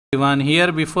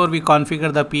Here before we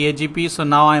configure the PAGP, so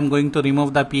now I am going to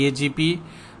remove the PAGP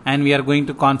and we are going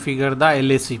to configure the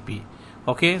LACP.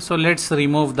 Okay, so let's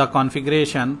remove the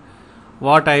configuration.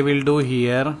 What I will do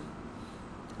here,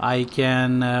 I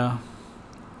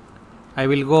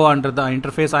will go under the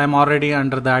interface. I am already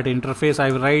under that interface. I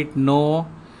will write no.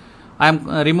 I am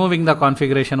removing the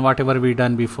configuration whatever we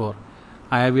done before.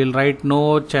 I will write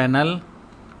no channel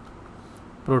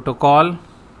protocol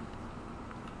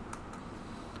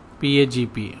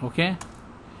PAGP. Okay,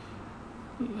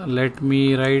 let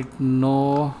me write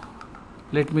no.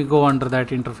 Let me go under that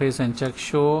interface and check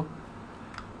show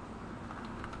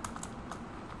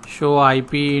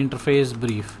IP interface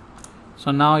brief.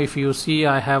 So now if you see,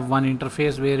 I have one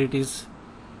interface where it is,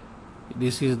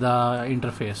 this is the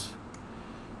interface.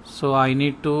 So I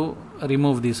need to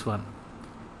remove this one.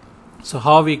 So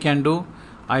how we can do,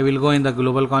 I will go in the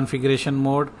global configuration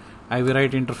mode. I will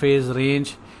write interface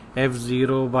range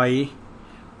F0 by,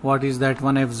 what is that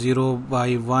one, F0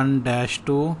 by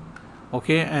 1-2.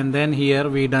 Okay, and then here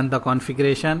we done the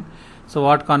configuration. So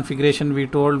what configuration we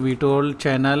told? We told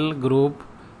channel group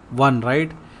 1,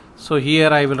 right? So here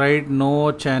I will write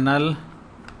no channel,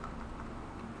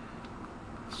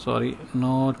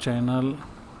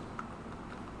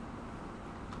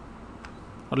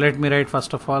 or let me write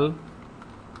first of all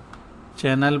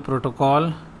channel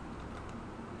protocol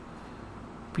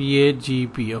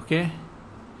PAGP. Okay,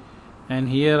 and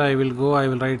here I will go, I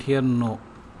will write here no.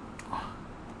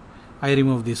 I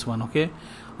remove this one. Okay,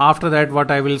 after that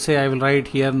what I will say, I will write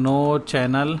here no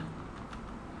channel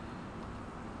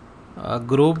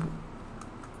group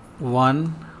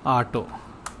 1 auto.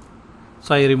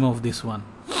 So I remove this one.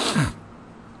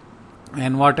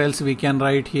 And what else we can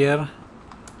write here?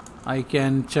 I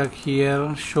can check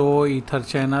here show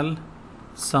Etherchannel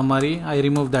summary. I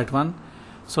remove that one.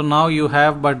 So now you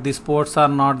have, but these ports are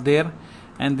not there,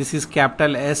 and this is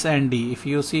capital S and D. If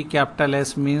you see, capital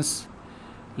S means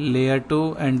layer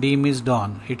 2 and D means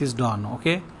done. It is done.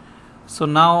 Okay, so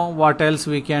now what else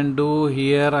we can do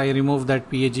here? I remove that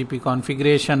PAGP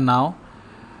configuration now.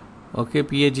 Okay,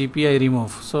 PAGP I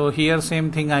remove. So here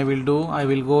same thing I will do. I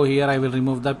will go here, I will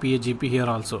remove the PAGP here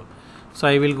also. So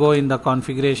I will go in the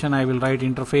configuration, I will write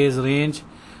interface range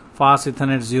fast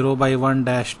Ethernet 0 by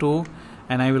 1-2,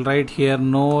 and I will write here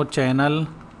no channel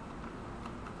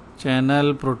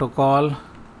protocol.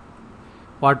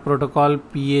 What protocol?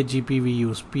 PAGP we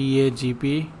use,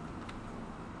 PAGP.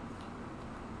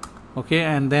 Okay,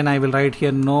 and then I will write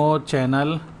here no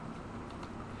channel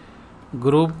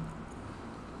group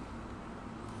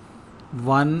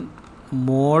 1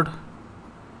 mode.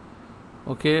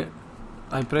 Okay,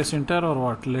 I press enter or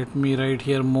what? Let me write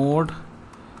here mode.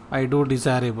 I do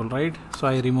desirable, right? So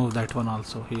I remove that one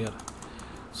also here.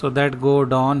 So that go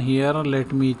down here.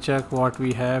 Let me check what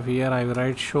we have here. I will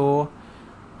write show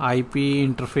IP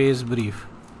interface brief.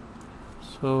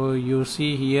 So you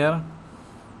see here,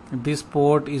 this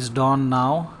port is done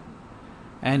now,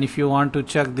 and if you want to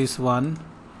check this one,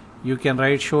 you can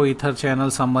write show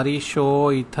Etherchannel summary, show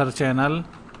Etherchannel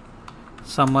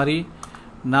summary.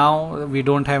 Now we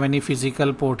don't have any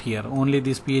physical port here, only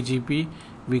this PAGP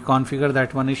we configure,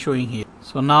 that one is showing here.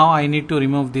 So now I need to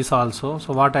remove this also.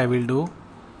 So what I will do,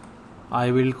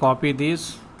 I will copy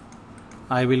this,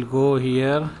 I will go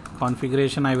here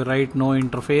configuration, I will write no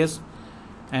interface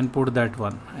and put that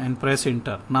one and press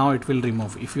enter. Now it will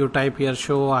remove. If you type here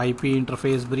show IP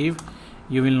interface brief,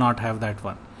 you will not have that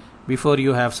one. Before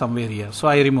you have somewhere here. So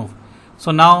I remove.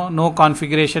 So now no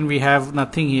configuration, we have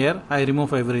nothing here. I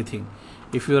remove everything.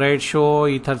 If you write show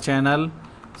Etherchannel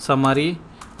summary,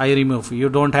 I remove. You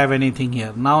don't have anything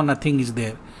here. Now nothing is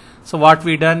there. So what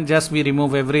we done, just we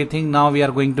remove everything. Now we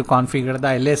are going to configure the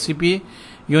LACP.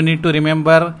 You need to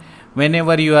remember,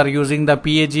 whenever you are using the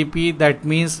PAGP, that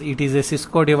means it is a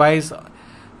CISCO device.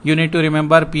 You need to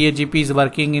remember PAGP is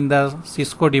working in the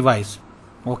CISCO device.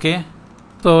 Okay,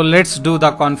 so let's do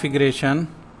the configuration.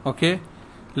 Okay,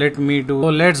 let's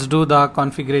do the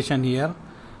configuration here.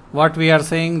 What we are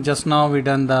saying, just now we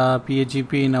done the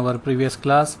PAGP in our previous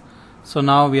class. So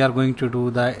now we are going to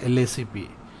do the LACP.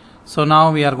 So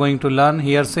now we are going to learn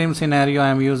here, same scenario I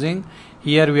am using.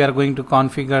 Here we are going to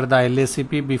configure the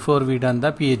LACP before we done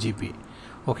the PAGP.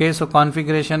 Okay, so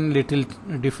configuration little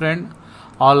different,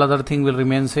 all other thing will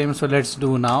remain same. So let's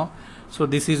do now. So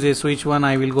this is a switch one.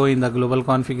 I will go in the global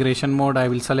configuration mode. I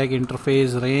will select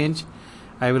interface range.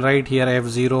 I will write here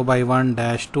F0 by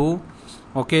 1-2.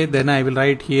 Okay, then I will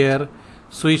write here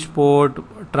switch port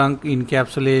trunk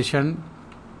encapsulation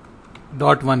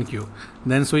 .1Q,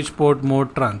 then switch port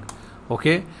mode trunk.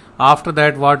 Okay, after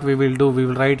that what we will do, we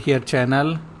will write here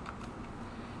channel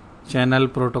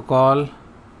protocol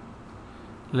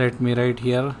let me write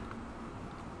here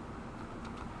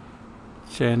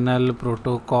channel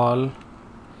protocol.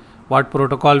 What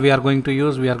protocol we are going to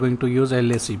use? We are going to use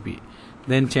LACP.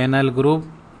 Then channel group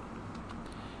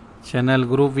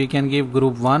we can give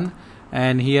group 1,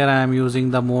 and here I am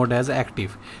using the mode as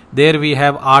active. There we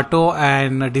have auto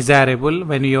and desirable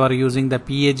when you are using the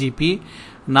PAGP.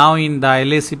 Now in the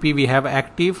LACP we have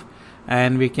active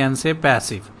and we can say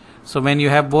passive. So when you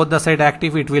have both the side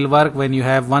active, it will work. When you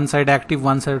have one side active,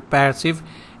 one side passive,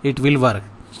 it will work.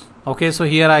 Okay, so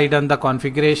here I done the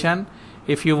configuration.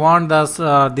 If you want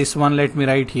this one, let me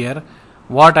write here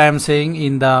what I am saying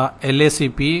in the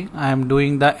LACP. I am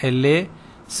doing the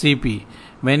LACP.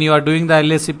 When you are doing the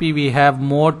LACP, we have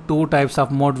mode, two types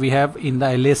of mode we have in the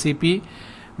LACP.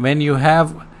 When you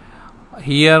have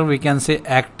here, we can say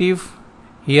active,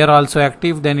 here also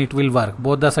active, then it will work.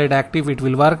 Both the side active, it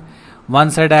will work.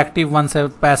 One side active, one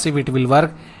side passive, it will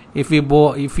work. If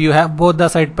you have both the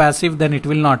side passive, then it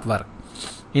will not work.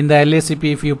 In the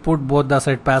LACP, if you put both the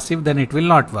side passive, then it will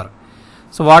not work.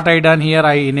 So what I done here,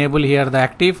 I enable here the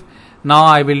active. Now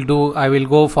I will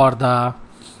go for the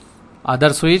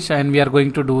other switch, and we are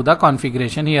going to do the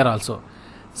configuration here also.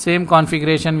 Same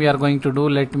configuration we are going to do.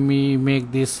 Let me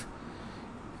make this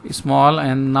small,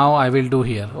 and now I will do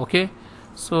here. Okay,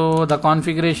 so the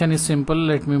configuration is simple.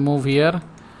 Let me move here.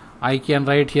 I can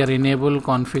write here enable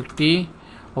config T.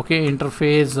 Okay,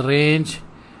 interface range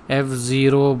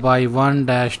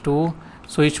F0/1-2,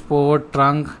 switch port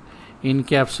trunk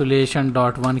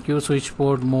encapsulation.1Q, switch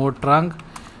port mode trunk.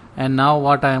 And now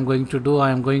what I am going to do, I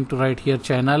am going to write here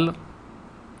channel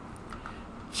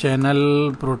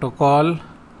protocol.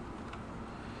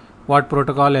 What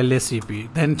protocol? LACP.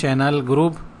 Then channel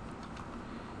group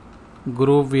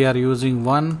we are using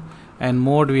 1, and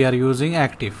mode we are using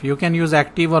active. You can use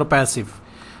active or passive.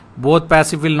 Both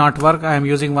passive will not work. I am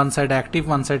using one side active,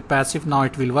 one side passive. Now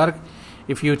it will work.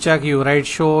 If you check, you write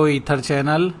show ether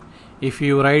channel. If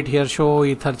you write here show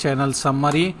ether channel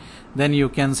summary, then you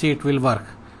can see it will work.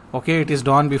 Okay, it is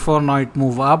done before, now it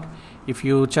move up. If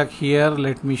you check here,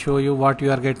 let me show you what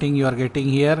you are getting. You are getting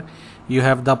here, you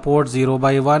have the port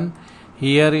 0/1.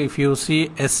 Here if you see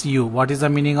SU, what is the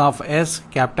meaning of S?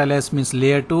 Capital S means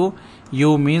layer 2,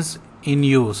 U means in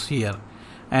use here.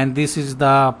 And this is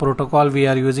the protocol we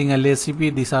are using, LACP.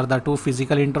 These are the two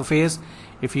physical interface.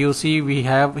 If you see, we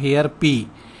have here P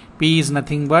is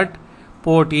nothing but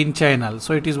port in channel,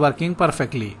 so it is working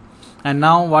perfectly. And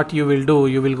now what you will do,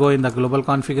 you will go in the global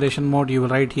configuration mode. You will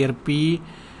write here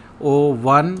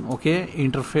P01. Okay,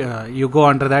 interface. You go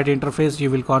under that interface, you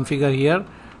will configure here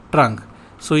trunk,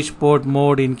 switch port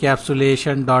mode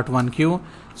encapsulation.1Q,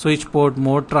 switch port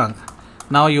mode trunk.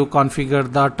 Now you configure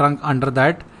the trunk under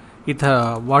that.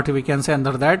 What we can say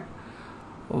under that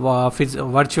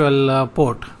virtual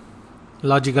port,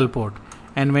 logical port.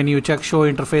 And when you check show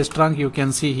interface trunk, you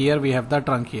can see here we have the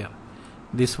trunk here,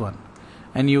 this one.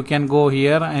 And you can go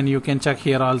here and you can check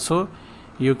here also.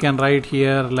 You can write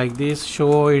here like this,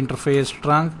 show interface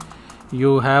trunk.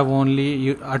 You have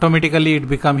only automatically it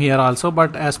become here also,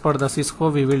 but as per the CISCO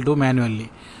we will do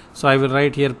manually. So I will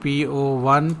write here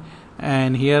P01,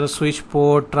 and here switch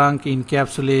port trunk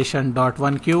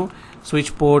encapsulation.1Q,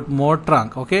 switch port mode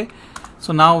trunk. Okay,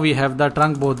 so now we have the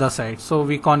trunk both the sides. So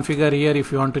we configure here.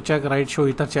 If you want to check, right, show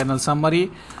ether channel summary.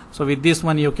 So with this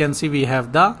one you can see we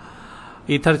have the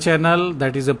ether channel,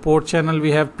 that is a port channel.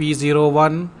 We have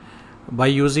P01 by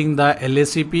using the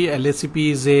LACP.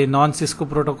 LACP is a non-CISCO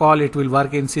protocol. It will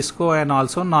work in CISCO and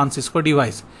also non-CISCO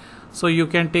device. So you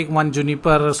can take one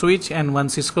Juniper switch and one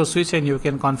CISCO switch, and you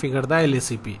can configure the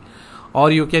LACP. Or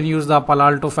you can use the Palo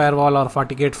Alto firewall or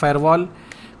FortiGate firewall,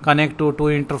 connect to two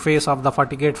interface of the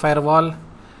FortiGate firewall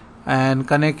and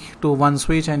connect to one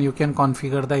switch, and you can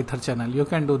configure the ether channel. You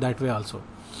can do that way also.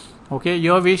 Okay,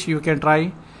 your wish, you can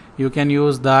try. You can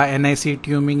use the NIC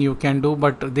tuning, you can do,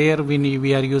 but there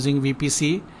we are using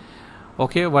VPC.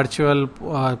 Okay, virtual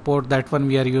port, that one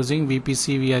we are using,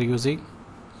 VPC we are using.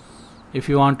 If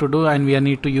you want to do, and we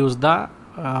need to use the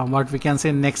what we can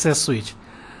say Nexus switch.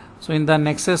 So in the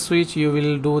Nexus switch you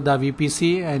will do the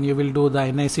VPC and you will do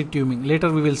the NIC tuning.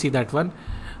 Later we will see that one.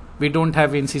 We don't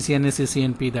have in CCNA,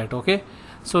 CCNP that. Okay,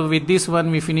 so with this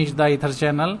one we finish the ether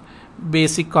channel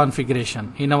basic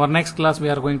configuration. In our next class we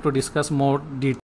are going to discuss more details.